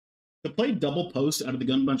To play double post out of the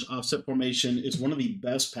gun bunch offset formation is one of the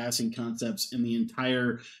best passing concepts in the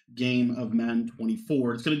entire game of Madden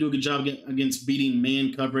 24. It's going to do a good job against beating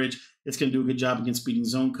man coverage. It's going to do a good job against beating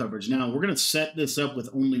zone coverage. Now, we're going to set this up with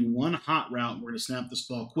only one hot route. We're going to snap this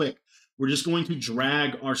ball quick. We're just going to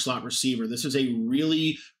drag our slot receiver. This is a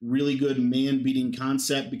really, really good man-beating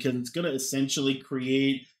concept because it's going to essentially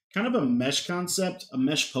create kind of a mesh concept, a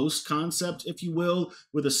mesh post concept, if you will,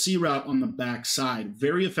 with a C route on the backside.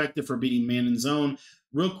 Very effective for beating man in zone.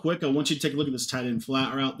 Real quick, I want you to take a look at this tight end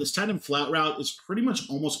flat route. This tight end flat route is pretty much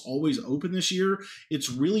almost always open this year.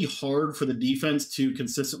 It's really hard for the defense to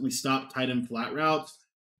consistently stop tight end flat routes.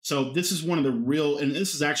 So this is one of the real, and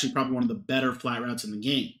this is actually probably one of the better flat routes in the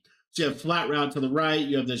game. So you have flat route to the right,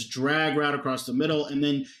 you have this drag route across the middle, and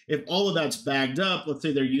then if all of that's bagged up, let's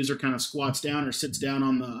say their user kind of squats down or sits down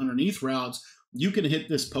on the underneath routes, you can hit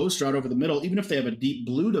this post route over the middle. Even if they have a deep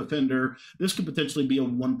blue defender, this could potentially be a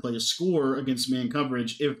one-play score against man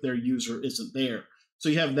coverage if their user isn't there. So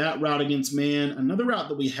you have that route against man. Another route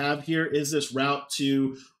that we have here is this route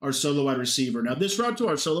to our solo wide receiver. Now, this route to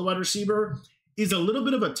our solo wide receiver is a little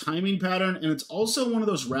bit of a timing pattern, and it's also one of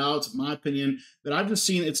those routes, in my opinion, that I've just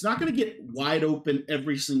seen. It's not going to get wide open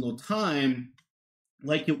every single time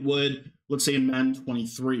like it would, let's say, in Madden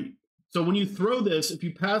 23. So when you throw this, if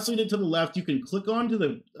you pass lead it to the left, you can click onto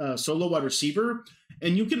the solo wide receiver,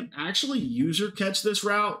 and you can actually user catch this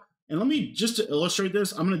route. And let me, just to illustrate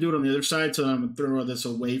this, I'm going to do it on the other side, so I'm going to throw this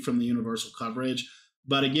away from the universal coverage.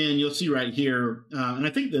 But again, you'll see right here, and I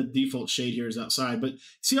think the default shade here is outside, but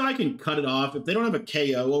see how I can cut it off? If they don't have a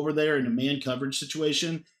KO over there in a man coverage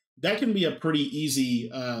situation, that can be a pretty easy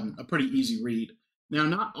read. Now,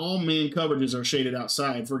 not all man coverages are shaded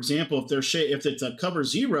outside. For example, if it's a cover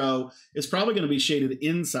 0, it's probably going to be shaded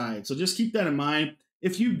inside. So just keep that in mind.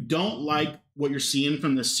 If you don't like what you're seeing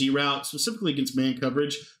from the C route, specifically against man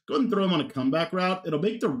coverage, go ahead and throw them on a comeback route. It'll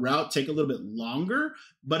make the route take a little bit longer,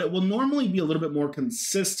 but it will normally be a little bit more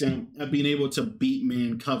consistent at being able to beat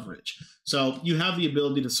man coverage. So you have the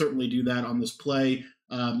ability to certainly do that on this play.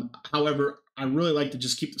 However, I really like to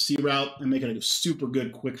just keep the C route and make it a super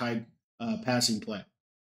good quick high passing play.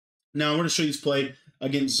 Now I'm going to show you this play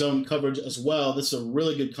against zone coverage as well. This is a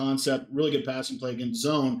really good concept, really good passing play against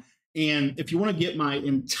zone. And if you want to get my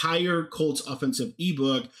entire Colts offensive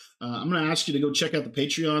ebook, I'm going to ask you to go check out the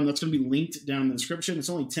Patreon. That's going to be linked down in the description. It's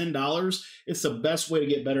only $10. It's the best way to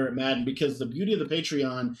get better at Madden because the beauty of the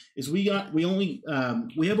Patreon is we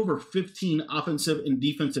have over 15 offensive and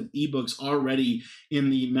defensive ebooks already in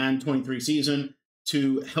the Madden 23 season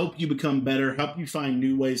to help you become better, help you find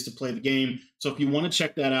new ways to play the game. So if you want to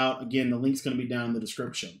check that out, again, the link's going to be down in the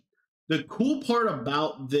description. The cool part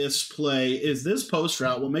about this play is this post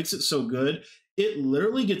route, what makes it so good, it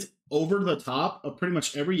literally gets over the top of pretty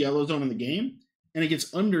much every yellow zone in the game, and it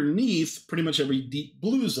gets underneath pretty much every deep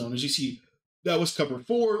blue zone. As you see, that was cover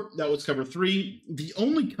 4, that was cover 3. The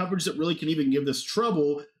only coverage that really can even give this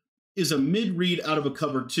trouble is a mid-read out of a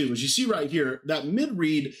cover 2. As you see right here, that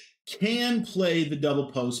mid-read can play the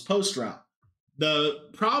double post route. The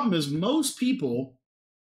problem is most people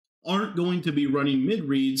aren't going to be running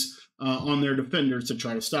mid-reads on their defenders to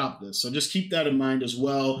try to stop this. So just keep that in mind as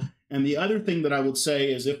well. And the other thing that I would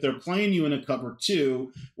say is if they're playing you in a cover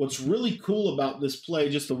 2, what's really cool about this play,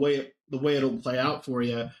 just the way it'll play out for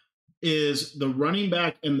you, is the running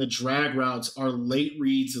back and the drag routes are late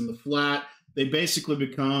reads in the flat. They basically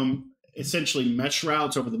become essentially mesh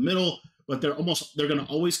routes over the middle, but they're going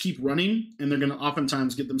to always keep running, and they're going to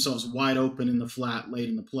oftentimes get themselves wide open in the flat late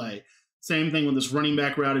in the play. Same thing with this running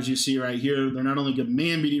back route, as you see right here. They're not only good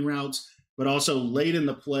man-beating routes, but also late in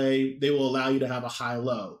the play, they will allow you to have a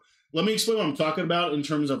high-low. Let me explain what I'm talking about in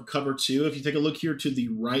terms of cover 2. If you take a look here to the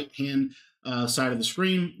right-hand side of the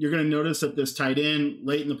screen, you're going to notice that this tight end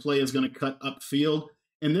late in the play is going to cut upfield,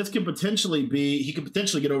 and this could potentially be, he could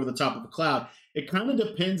potentially get over the top of the cloud. It kind of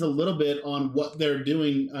depends a little bit on what they're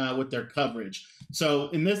doing with their coverage. So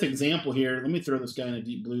in this example here, let me throw this guy in a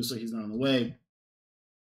deep blue so he's not in the way.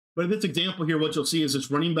 But in this example here, what you'll see is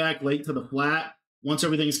it's running back late to the flat. Once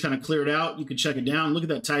everything's kind of cleared out, you can check it down. Look at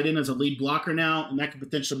that tight end as a lead blocker now, and that could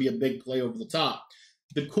potentially be a big play over the top.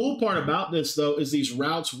 The cool part about this, though, is these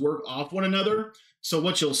routes work off one another. So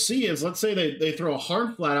what you'll see is, let's say they throw a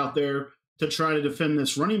hard flat out there to try to defend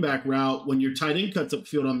this running back route. When your tight end cuts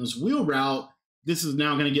upfield on this wheel route, this is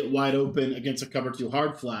now going to get wide open against a cover 2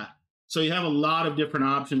 hard flat. So you have a lot of different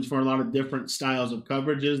options for a lot of different styles of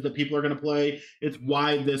coverages that people are going to play. It's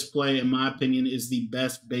why this play, in my opinion, is the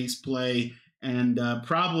best base play and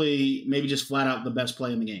probably maybe just flat out the best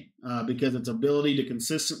play in the game because its ability to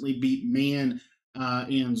consistently beat man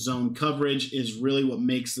and zone coverage is really what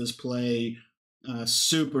makes this play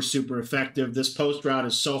Super, super effective. This post route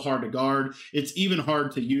is so hard to guard. It's even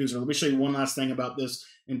hard to use. Or let me show you one last thing about this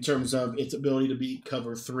in terms of its ability to beat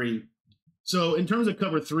cover three. So in terms of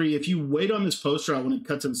cover three, if you wait on this post route when it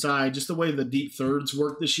cuts inside, just the way the deep thirds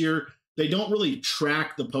work this year, they don't really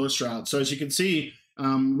track the post route. So as you can see,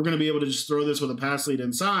 we're going to be able to just throw this with a pass lead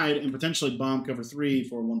inside and potentially bomb cover three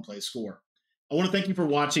for a one-play score. I want to thank you for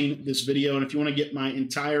watching this video. And if you want to get my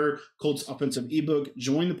entire Colts offensive ebook,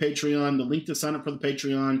 join the Patreon. The link to sign up for the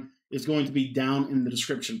Patreon is going to be down in the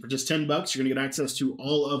description. For just $10, you're going to get access to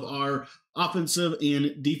all of our offensive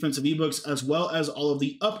and defensive ebooks, as well as all of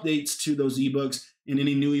the updates to those ebooks and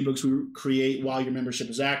any new ebooks we create while your membership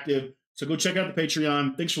is active. So go check out the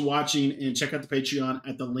Patreon. Thanks for watching, and check out the Patreon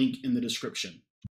at the link in the description.